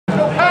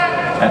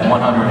at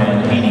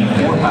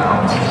 184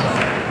 pounds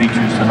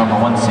features the number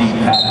 1 seed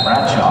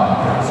Bradshaw,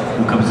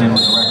 who comes in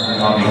with a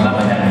record of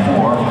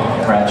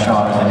 11-4.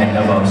 Bradshaw is a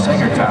native of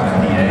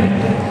Sagertown, PA.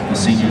 The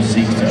senior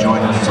seeks to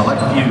join a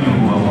select few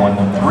who have won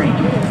 3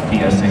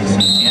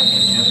 PSAC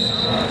championships.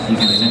 He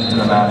comes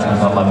into the match with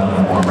an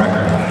 11-4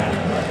 record.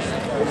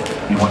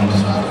 He won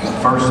his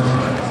first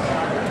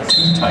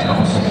 2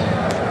 titles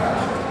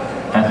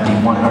at the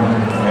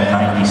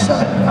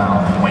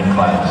 197-pound weight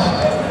class.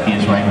 He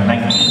is ranked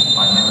 19th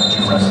by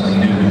Amateur Wrestling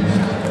News.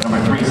 Number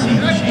 3 seed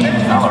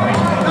Mallory.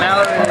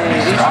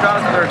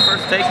 Stroudsburg,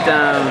 first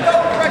takedown.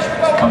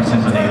 Comes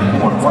in with a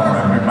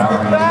 4-1 record.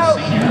 Mallory is a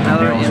senior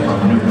who hails from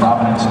New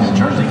Providence, New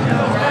Jersey,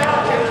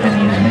 and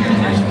he is making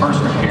his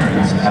first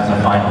appearance as a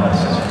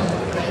finalist.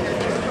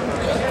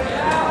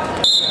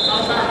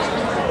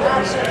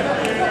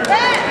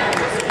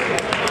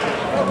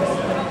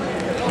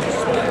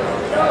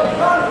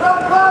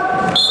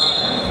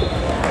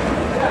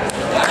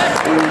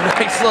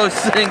 Nice slow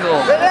single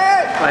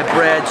by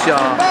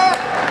Bradshaw.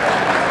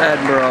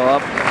 Edinboro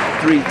up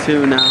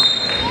 3-2 now.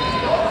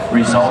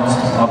 Results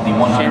of the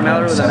 174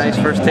 Mallory with a nice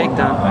first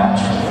takedown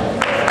match.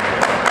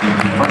 In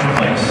first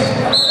place,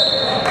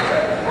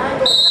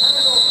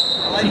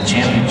 the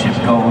championship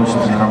goes to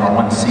the number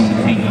 1 seed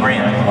 8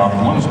 Grant of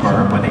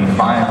Stroudsburg with a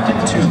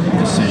 5-2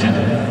 decision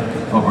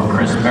over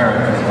Chris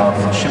Barrett of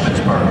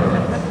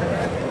Stroudsburg.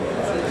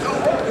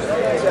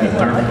 The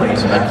third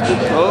place match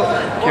goes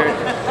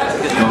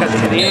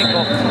to the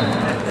ankle.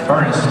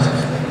 Ernest.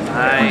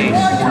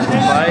 Nice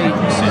fight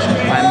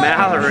by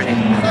Mallory.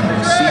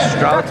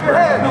 Stroudsburg.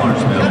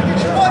 Millersville.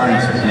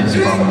 Ernest is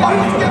from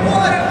Miley.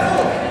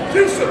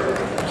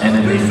 And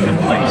in the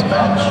fifth place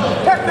match,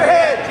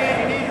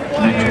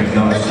 victory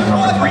goes to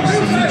number 3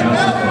 seed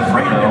Joseph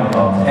Alfredo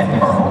of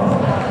Edinboro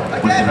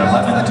with an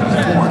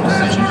 11-4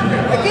 decision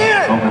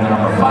over the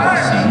number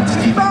 5 seed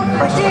Stephen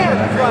Preston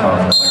of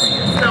Clarion.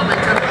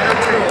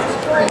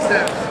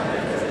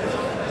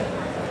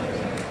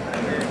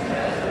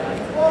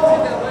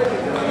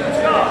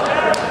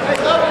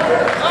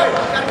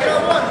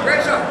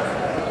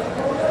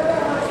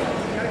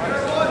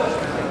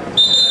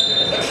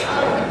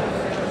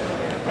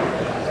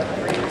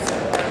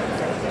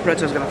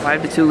 Bradshaw's got a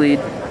 5-2 lead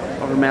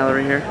over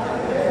Mallory here.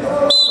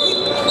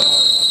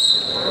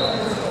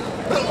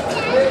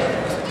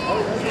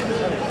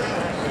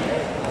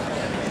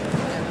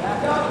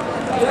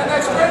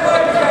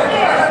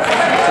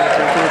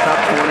 Top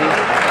 20.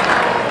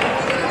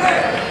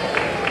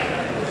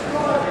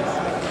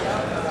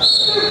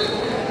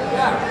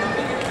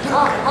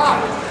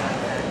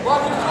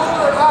 Watch your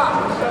shoulder,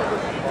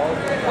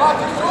 watch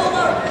your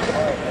shoulder.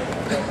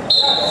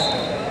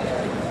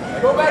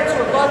 Go back to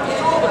it, watch your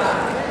shoulder.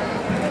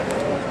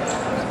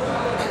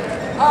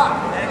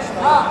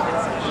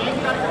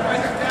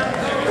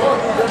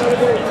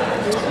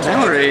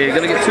 Mallory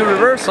gonna get 2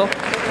 reversal.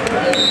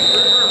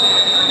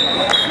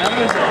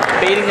 Mallory's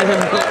baiting him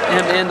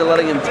into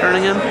letting him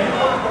turning him,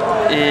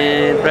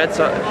 and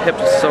Bradshaw hit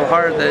so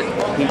hard that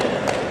he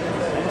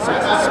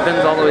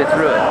spins all the way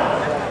through it.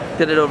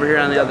 Did it over here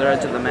on the other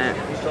edge of the mat.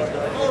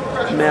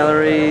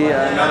 Mallory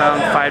now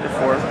down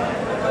 5-4.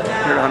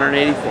 Here at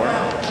 184.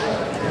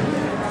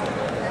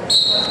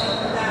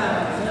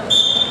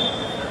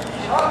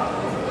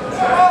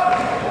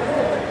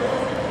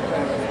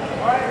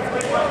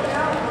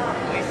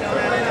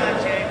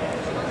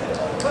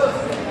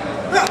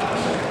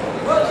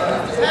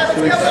 So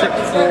we sit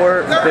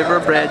for Bigger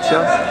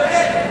Bradshaw.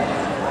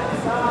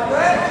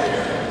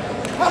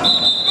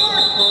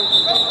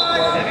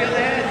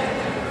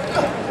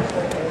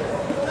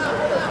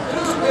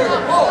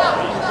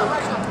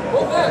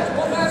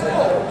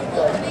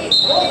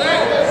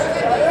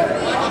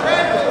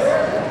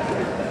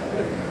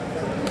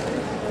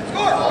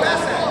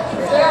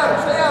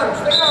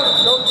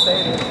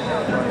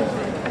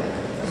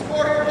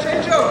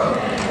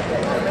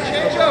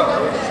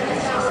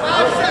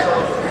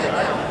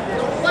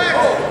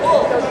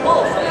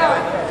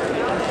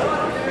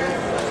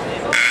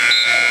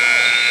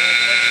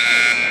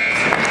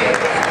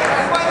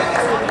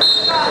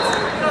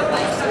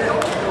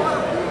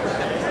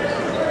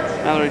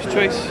 Mallory's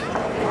choice. He's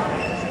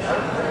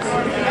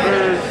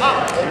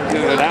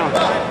gonna go down.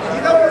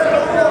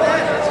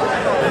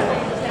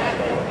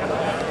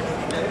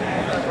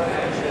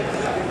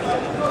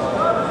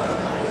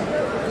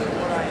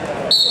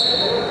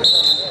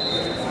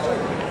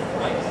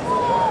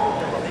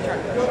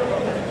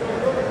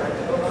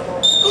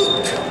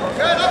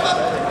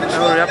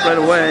 Mallory up right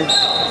away.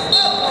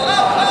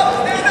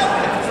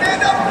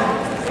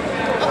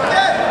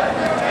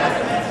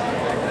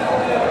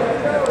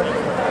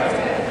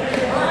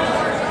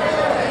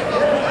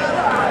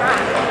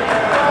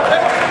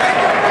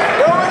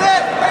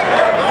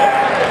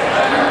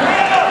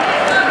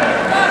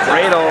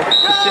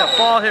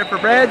 Here for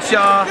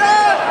Bradshaw.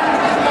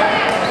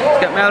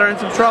 Got Mallory in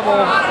some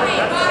trouble.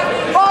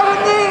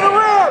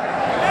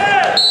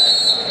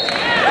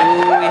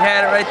 Ooh, we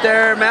had it right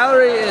there.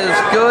 Mallory is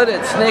good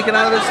at snaking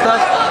out of this stuff.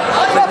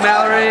 But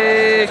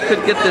Mallory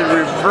could get the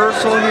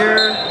reversal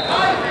here.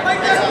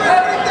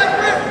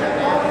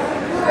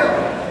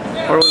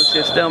 Or we're going to see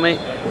a stalemate.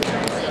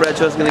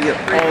 Bradshaw's going to get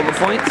all the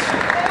points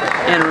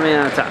and remain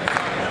on top.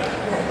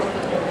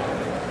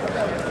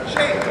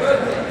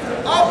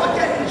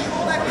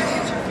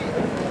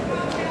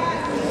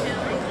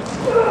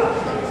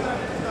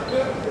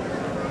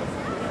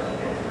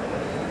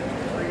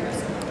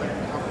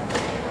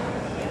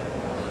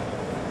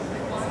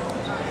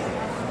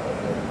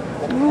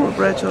 I wonder what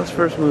Bradshaw's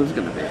first move is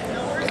going to be.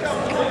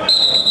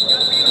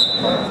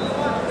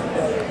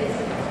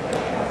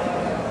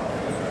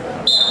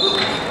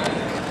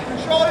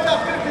 Control it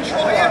up,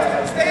 control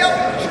hands. Stay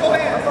up, control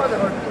hands.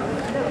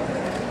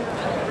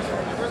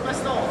 Where's my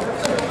stall?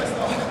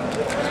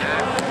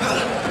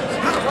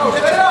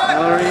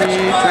 Mallory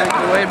trying to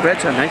get away.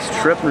 Bradshaw, nice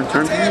trip and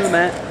return from the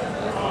mat.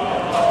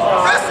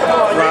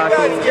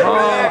 Blocking,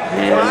 Bradshaw,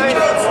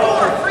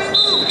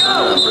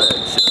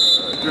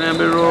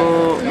 grab and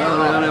roll.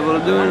 Mallory unable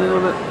to do anything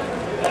with it.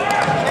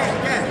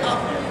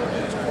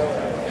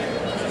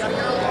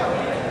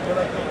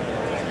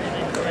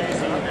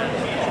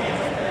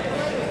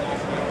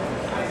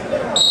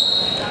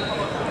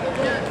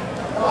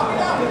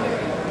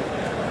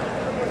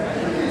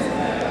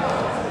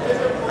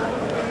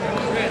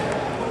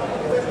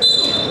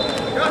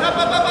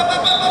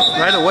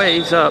 Right away,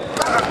 he's up.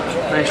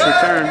 Nice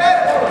return.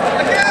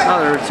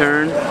 Another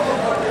return.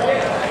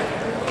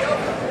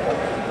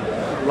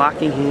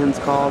 Locking hands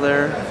call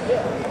there.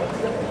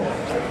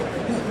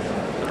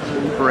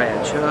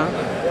 Bradshaw.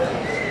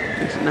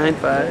 Takes it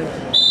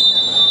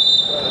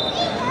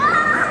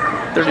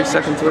 9-5. 30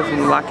 seconds away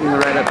from locking the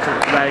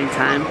riding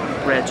time.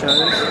 Bradshaw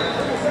is.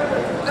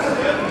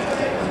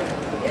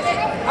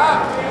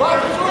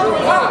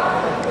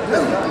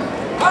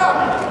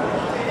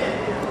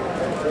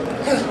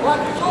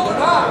 Watch your shoulder,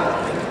 you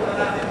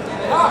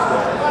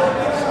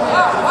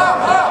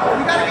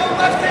gotta go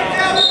left hand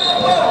down, go.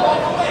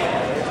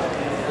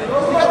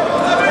 You gotta go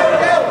left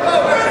hand down,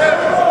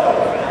 go.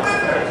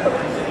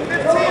 15,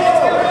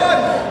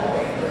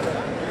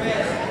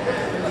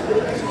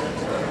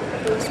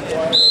 let's get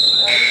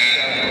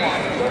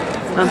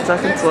one. 10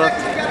 seconds left.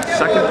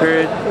 Second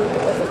period.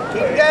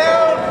 Keep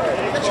down.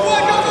 Get your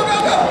one,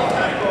 go.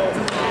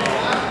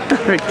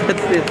 He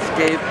gets the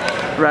escape.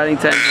 Riding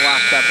time's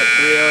locked up at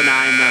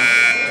 3:09 now.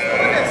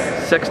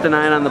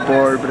 6-9 on the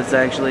board, but it's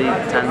actually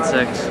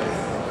 10-6.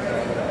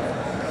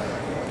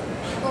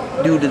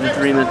 Due to the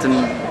 3 minutes and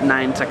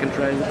 9-second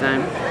riding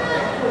time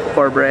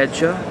for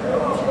Bradshaw.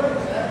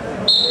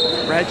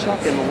 Bradshaw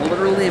can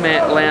literally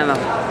land the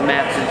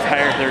mat the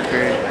entire third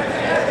period.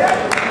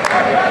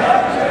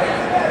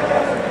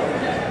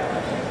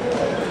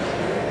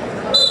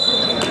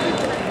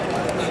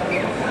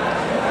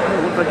 It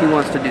looks like he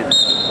wants to do this.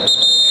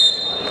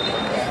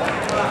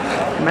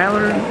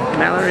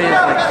 Mallory is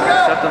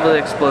acceptably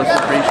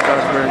explosive for East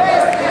Stroudsburg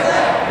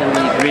in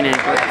the green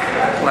anklet,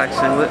 black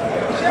singlet.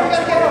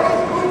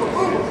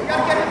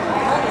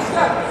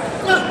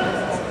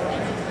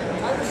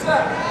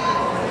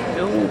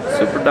 No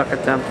super duck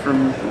attempt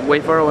from way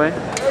far away.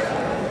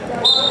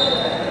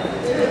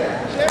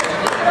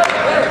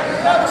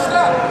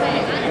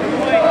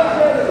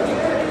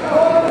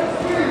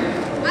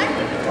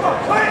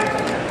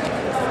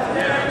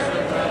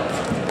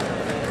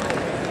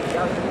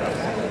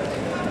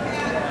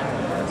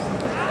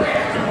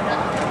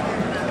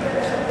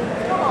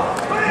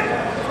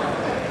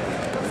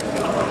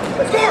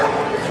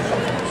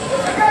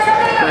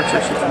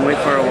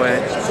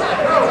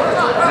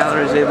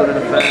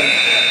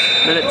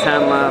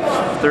 10 left,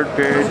 third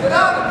period.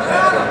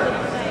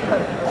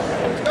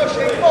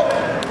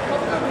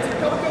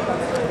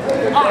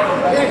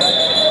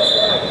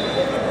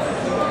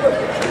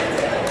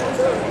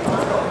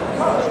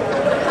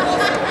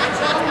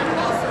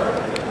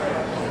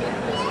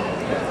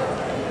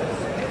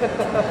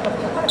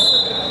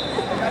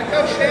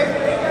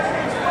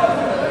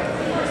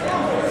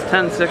 It's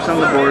 10-6 on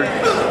the board.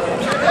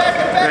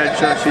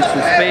 Bradshaw shoots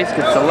from space,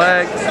 gets the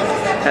leg,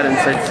 head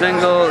inside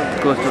single,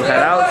 goes to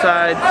head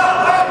outside,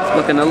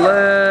 looking to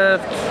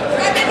lift.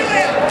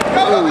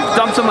 Ooh,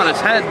 dumps him on his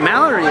head.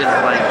 Mallory is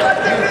like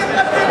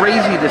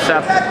crazy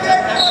deceptive.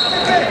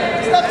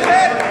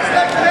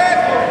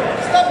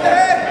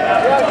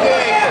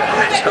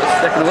 Bradshaw's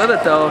sticking with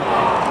it though.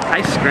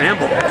 Nice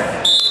scramble.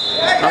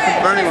 Nothing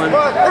for anyone.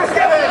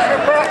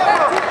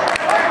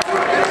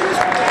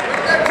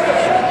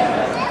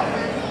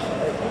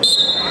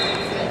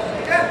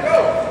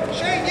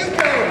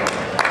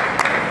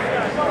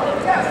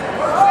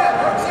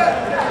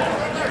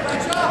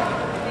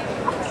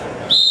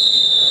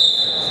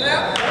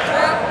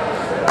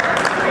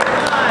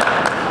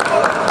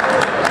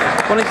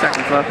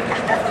 Left.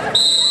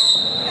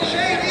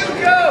 Shane, you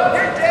go!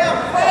 You're down!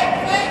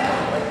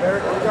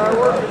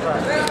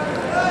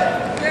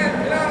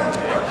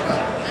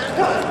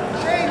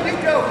 Shane, you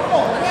go! Come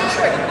on,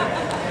 straight!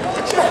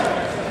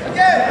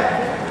 Again!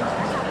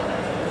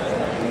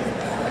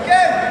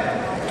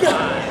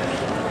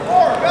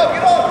 More, go,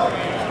 get over!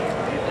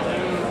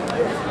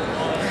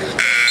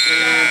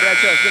 And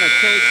Bradshaw is going to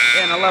take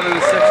an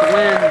 11-6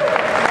 win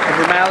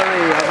over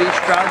Mallory of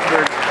East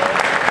Stroudsburg.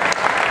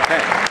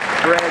 Okay.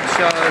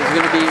 Bradshaw is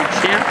going to be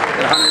champ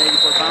at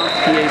 184 pounds,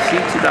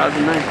 PAC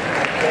 2009.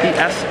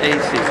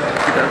 PSAC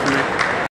 2009.